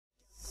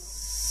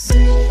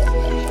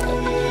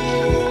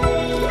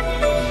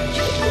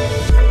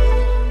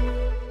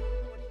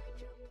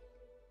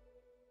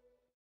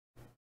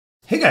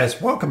Hey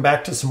guys, welcome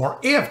back to some more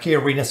AFK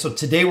Arena. So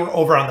today we're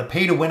over on the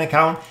pay to win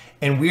account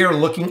and we are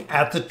looking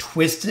at the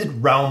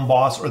Twisted Realm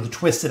boss, or the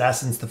Twisted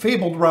Essence, the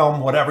Fabled Realm,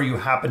 whatever you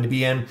happen to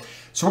be in.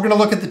 So we're going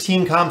to look at the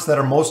team comps that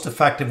are most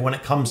effective when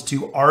it comes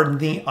to Arden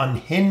the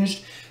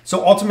Unhinged.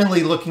 So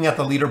ultimately looking at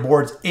the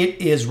leaderboards, it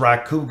is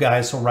Raku,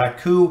 guys. So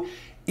Raku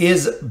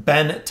is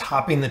been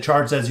topping the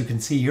charts, as you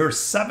can see here,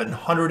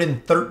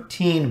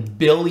 713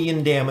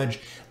 billion damage.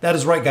 That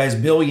is right, guys,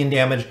 billion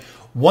damage.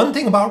 One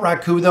thing about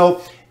Raku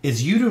though,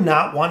 is you do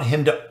not want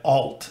him to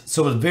ult.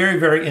 So it's very,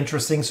 very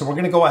interesting. So we're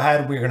going to go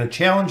ahead. We're going to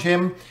challenge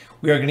him.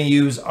 We are going to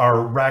use our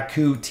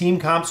Raku team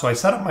comp. So I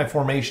set up my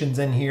formations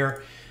in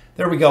here.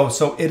 There we go.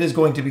 So it is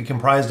going to be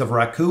comprised of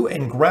Raku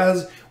and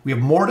Grez. We have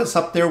Mortis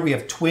up there. We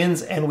have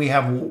Twins, and we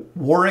have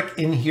Warwick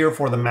in here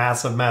for the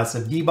massive,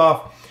 massive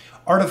debuff.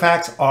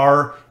 Artifacts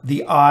are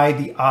the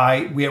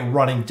Eye. We are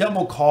running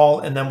Double Call,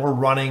 and then we're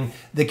running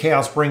the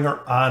Chaos Bringer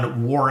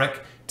on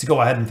Warwick to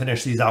go ahead and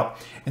finish these out.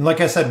 And like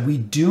I said, we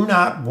do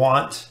not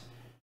want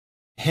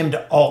him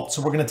to ult.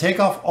 So we're going to take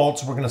off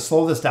ults. We're going to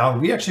slow this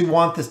down. We actually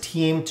want this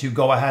team to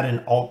go ahead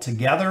and ult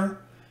together.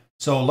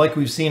 So like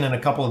we've seen in a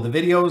couple of the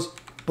videos,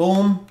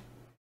 boom.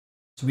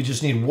 So we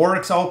just need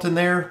Warwick's ult in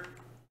there.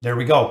 There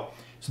we go.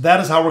 So that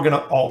is how we're going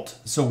to ult.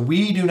 So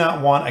we do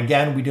not want,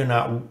 again, we do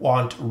not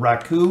want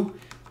Raku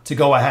to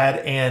go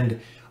ahead and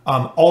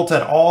ult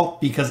at all,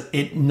 because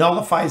it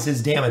nullifies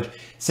his damage.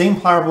 Same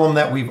problem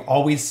that we've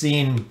always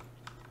seen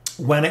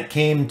when it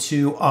came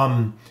to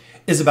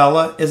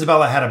Isabella.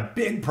 Isabella had a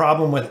big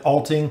problem with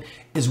ulting.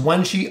 Is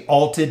when she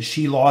ulted,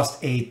 she lost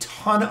a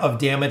ton of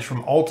damage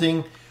from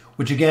ulting,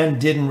 which again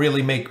didn't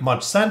really make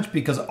much sense,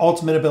 because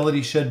ultimate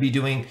ability should be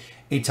doing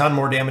a ton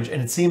more damage.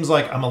 And it seems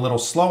like I'm a little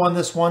slow on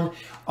this one.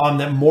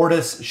 That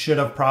Mortis should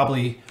have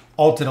probably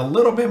ulted a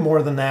little bit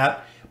more than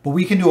that, but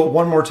we can do it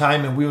one more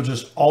time and we will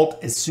just ult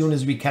as soon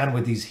as we can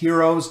with these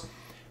heroes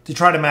to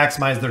try to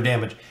maximize their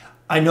damage.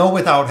 I know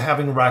without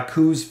having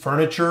Raku's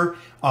furniture,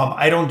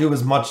 I don't do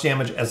as much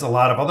damage as a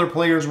lot of other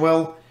players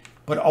will.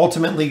 But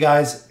ultimately,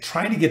 guys,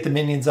 trying to get the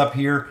minions up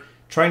here,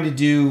 trying to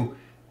do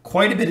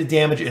quite a bit of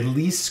damage, at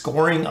least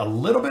scoring a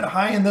little bit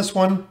high in this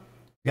one.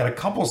 We got a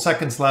couple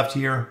seconds left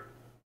here.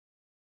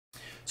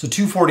 So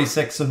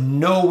 246, so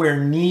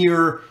nowhere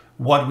near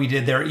what we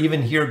did there.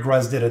 Even here,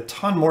 Grez did a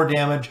ton more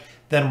damage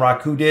than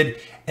Raku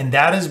did. And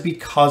that is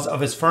because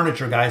of his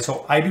furniture, guys.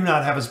 So I do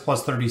not have his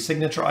plus 30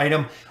 signature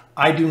item.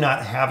 I do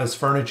not have his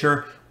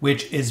furniture,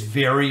 which is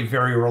very,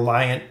 very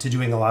reliant to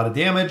doing a lot of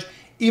damage.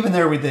 Even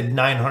there, we did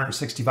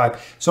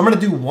 965. So I'm going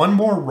to do one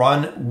more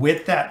run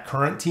with that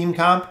current team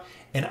comp,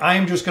 and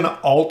I'm just going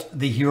to ult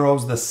the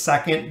heroes the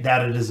second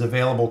that it is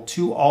available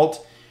to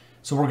ult.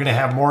 So we're going to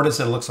have Mortis,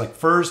 it looks like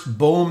first.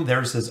 Boom,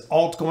 there's his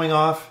ult going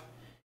off.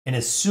 And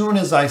as soon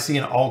as I see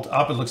an ult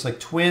up, it looks like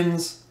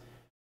Twins.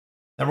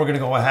 Then we're going to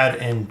go ahead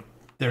and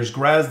there's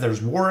Grez,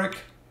 there's Warwick.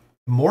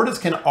 Mortis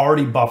can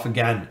already buff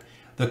again.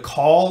 The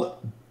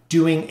call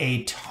doing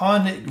a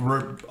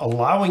ton,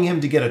 allowing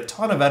him to get a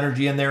ton of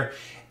energy in there.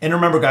 And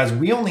remember, guys,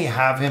 we only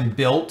have him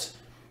built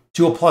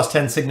to a plus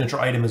 10 signature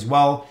item as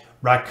well.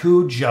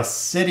 Raku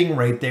just sitting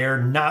right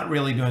there, not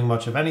really doing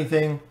much of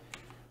anything.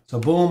 So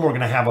boom, we're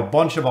going to have a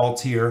bunch of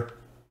ults here.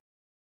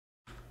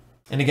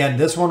 And again,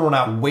 this one, we're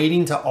not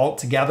waiting to ult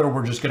together.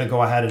 We're just going to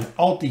go ahead and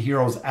ult the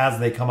heroes as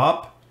they come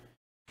up.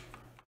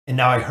 And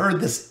now I heard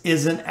this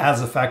isn't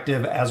as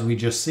effective as we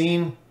just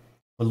seen.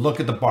 But look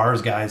at the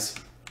bars, guys.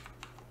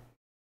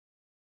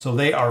 So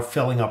they are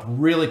filling up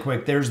really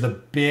quick. There's the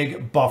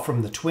big buff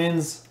from the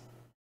Twins.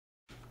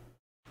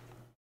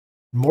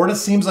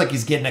 Mortis seems like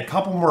he's getting a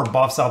couple more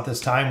buffs out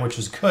this time, which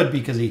is good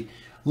because he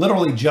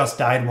literally just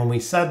died when we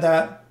said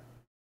that.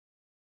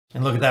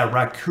 And look at that,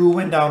 Raku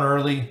went down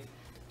early.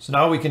 So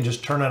now we can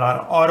just turn it on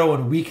auto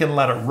and we can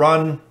let it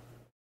run.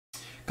 A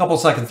couple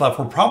seconds left.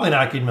 We're probably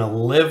not going to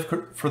live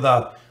for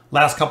the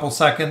last couple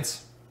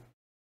seconds.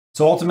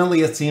 So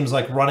ultimately, it seems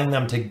like running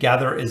them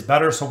together is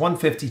better. So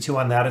 152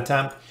 on that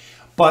attempt.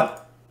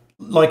 But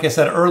like I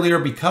said earlier,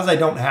 because I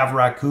don't have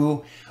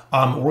Raku,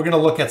 we're going to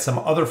look at some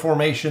other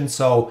formations.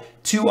 So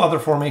two other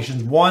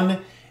formations.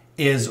 One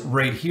is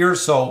right here.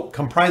 So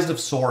comprised of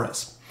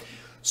Saurus.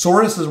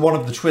 Saurus is one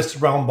of the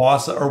Twisted Realm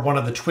boss, or one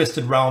of the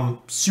Twisted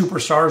Realm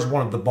superstars,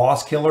 one of the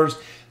boss killers.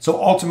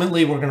 So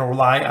ultimately, we're going to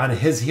rely on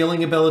his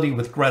healing ability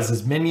with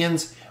Grez's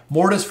minions.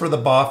 Mortis for the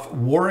buff,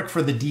 Warwick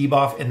for the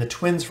debuff, and the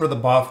Twins for the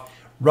buff.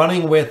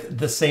 Running with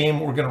the same,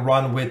 we're going to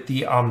run with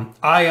the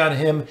Eye on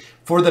him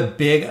for the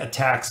big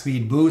attack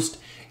speed boost.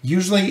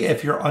 Usually,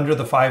 if you're under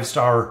the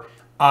 5-star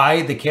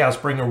Eye, the Chaos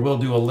Bringer will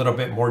do a little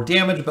bit more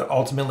damage, but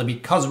ultimately,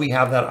 because we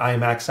have that Eye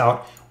maxed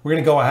out, we're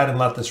going to go ahead and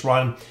let this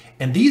run.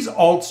 And these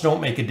ults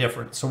don't make a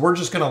difference, so we're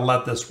just going to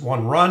let this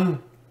one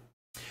run.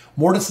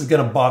 Mortis is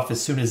going to buff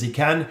as soon as he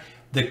can.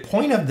 The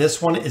point of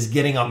this one is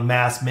getting up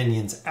mass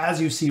minions.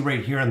 As you see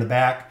right here in the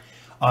back,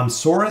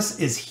 Saurus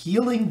is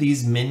healing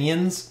these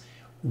minions.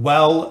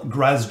 Well,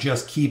 Grez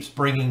just keeps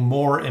bringing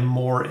more and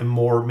more and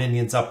more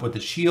minions up with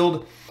the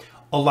shield,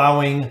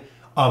 allowing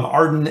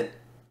Arden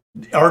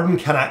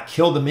cannot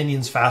kill the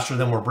minions faster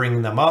than we're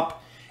bringing them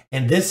up.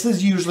 And this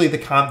is usually the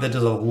comp that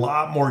does a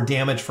lot more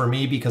damage for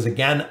me because,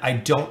 again, I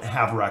don't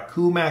have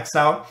Raku maxed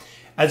out.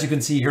 As you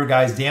can see here,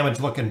 guys, damage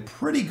looking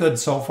pretty good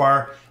so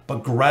far,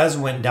 but Grez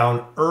went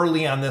down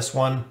early on this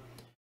one,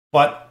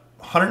 but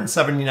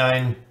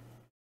 179.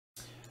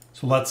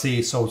 So let's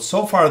see. So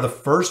far, the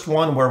first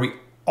one where we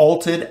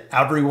ulted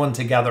everyone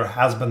together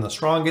has been the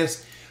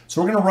strongest.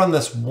 So we're going to run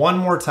this one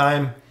more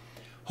time.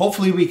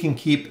 Hopefully we can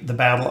keep the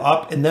battle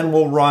up, and then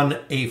we'll run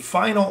a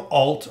final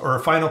ult or a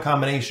final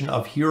combination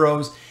of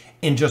heroes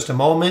in just a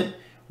moment,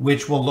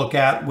 which we'll look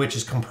at, which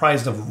is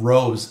comprised of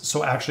Rose.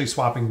 So actually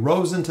swapping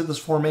Rose into this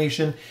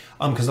formation,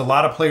 because a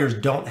lot of players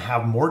don't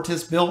have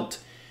Mortis built.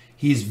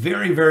 He's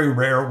very, very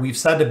rare. We've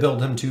said to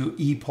build him to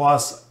E+,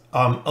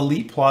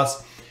 Elite+,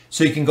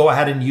 so you can go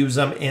ahead and use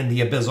him in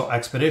the Abyssal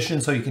Expedition,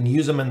 so you can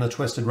use him in the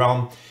Twisted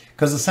Realm.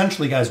 Because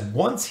essentially, guys,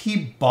 once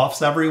he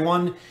buffs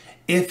everyone,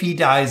 if he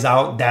dies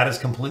out, that is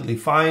completely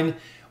fine.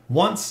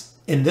 Once,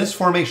 in this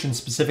formation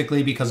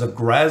specifically, because of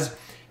Grez,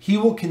 he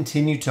will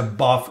continue to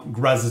buff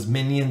Grez's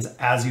minions,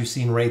 as you've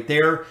seen right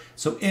there.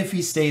 So if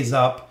he stays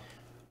up,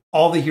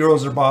 all the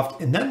heroes are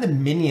buffed, and then the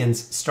minions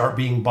start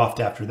being buffed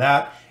after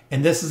that.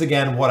 And this is,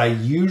 again, what I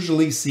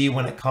usually see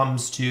when it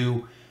comes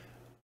to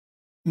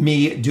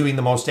me doing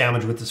the most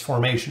damage with this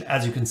formation.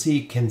 As you can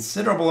see,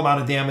 considerable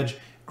amount of damage.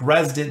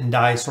 Grez didn't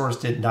die, Source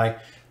didn't die.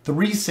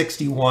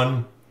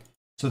 361.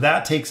 So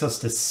that takes us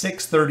to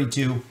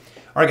 632. All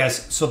right, guys,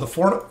 so the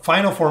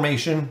final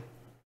formation,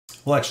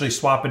 we'll actually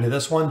swap into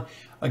this one.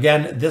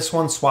 Again, this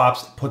one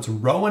swaps, puts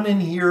Rowan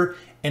in here,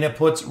 and it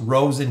puts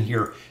Rose in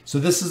here. So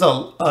this is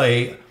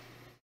a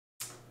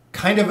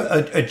kind of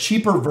a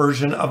cheaper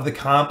version of the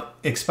comp,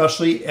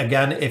 especially,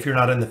 again, if you're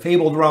not in the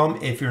Fabled Realm,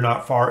 if you're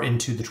not far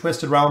into the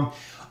Twisted Realm.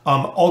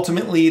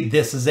 Ultimately,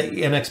 this is an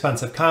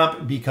inexpensive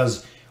comp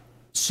because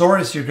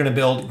Saurus you're going to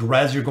build,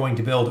 Grez you're going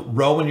to build,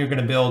 Rowan you're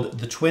going to build,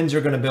 the twins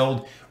you're going to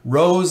build,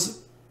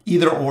 Rose,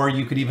 either or.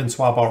 You could even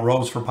swap out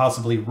Rose for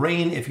possibly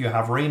Rain if you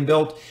have Rain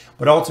built.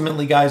 But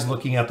ultimately, guys,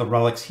 looking at the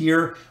relics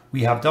here,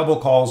 we have double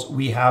calls.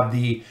 We have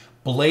the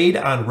Blade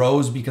on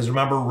Rose because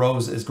remember,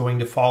 Rose is going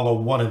to follow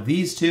one of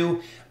these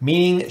two,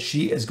 meaning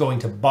she is going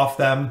to buff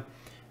them.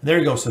 And there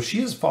you go. So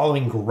she is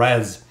following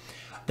Grez.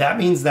 That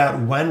means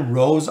that when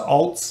Rose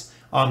ults,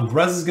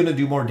 Grez is going to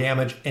do more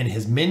damage and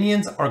his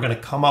minions are going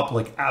to come up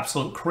like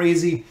absolute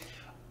crazy.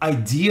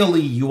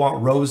 Ideally, you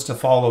want Rose to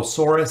follow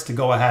Saurus to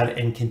go ahead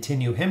and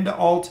continue him to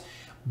ult,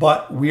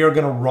 but we are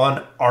going to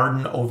run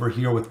Arden over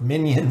here with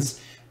minions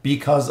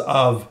because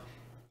of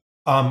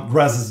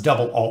Grez's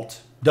double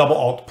ult. Double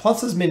ult,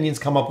 plus his minions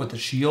come up with the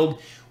shield,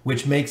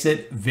 which makes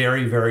it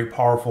very, very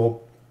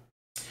powerful.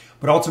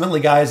 But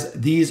ultimately, guys,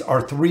 these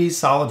are three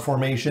solid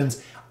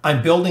formations.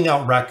 I'm building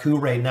out Raku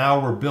right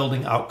now. We're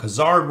building out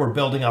Khazard. We're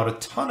building out a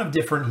ton of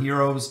different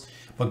heroes,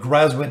 but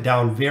Grez went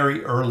down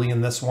very early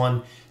in this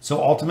one.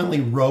 So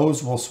ultimately,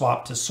 Rose will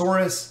swap to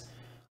Saurus,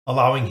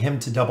 allowing him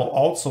to double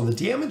ult. So the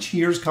damage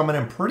here is coming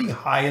in pretty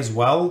high as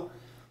well.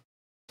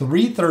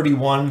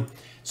 331.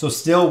 So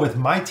still with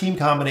my team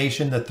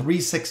combination, the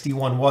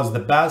 361 was the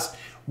best.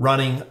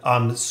 Running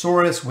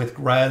Saurus with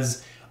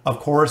Grez, of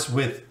course,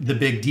 with the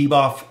big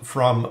debuff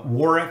from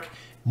Warwick.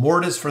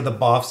 Mortis for the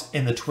buffs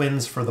and the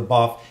twins for the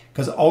buff,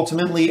 because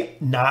ultimately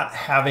not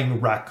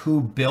having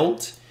Raku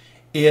built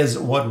is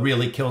what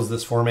really kills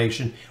this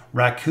formation.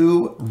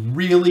 Raku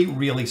really,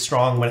 really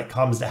strong when it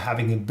comes to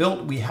having him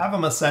built. We have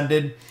him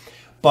ascended,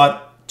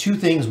 but two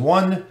things.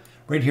 One,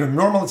 right here,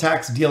 normal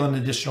attacks deal an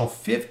additional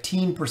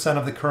 15%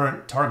 of the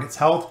current target's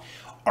health.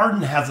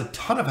 Arden has a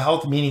ton of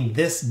health, meaning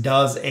this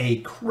does a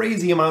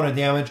crazy amount of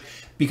damage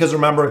because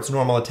remember, it's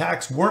normal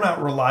attacks. We're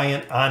not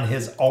reliant on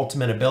his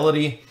ultimate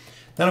ability.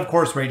 Then, of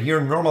course, right here,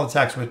 normal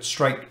attacks which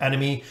strike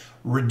enemy,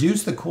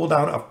 reduce the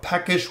cooldown of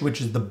Peckish, which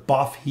is the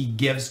buff he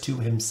gives to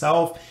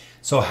himself.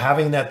 So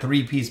having that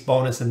 3-piece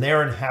bonus in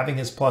there and having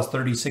his plus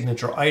 30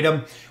 signature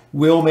item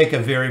will make a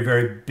very,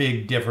 very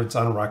big difference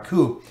on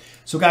Raku.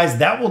 So guys,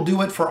 that will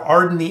do it for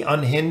Arden the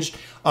Unhinged.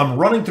 I'm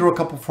running through a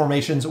couple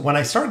formations. When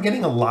I start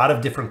getting a lot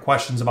of different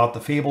questions about the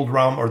Fabled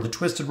Realm or the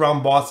Twisted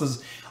Realm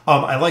bosses,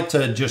 I like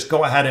to just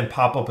go ahead and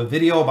pop up a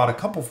video about a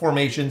couple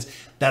formations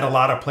that a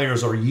lot of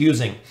players are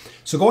using.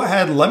 So go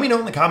ahead, let me know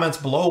in the comments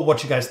below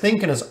what you guys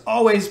think. And as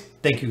always,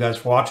 thank you guys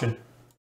for watching.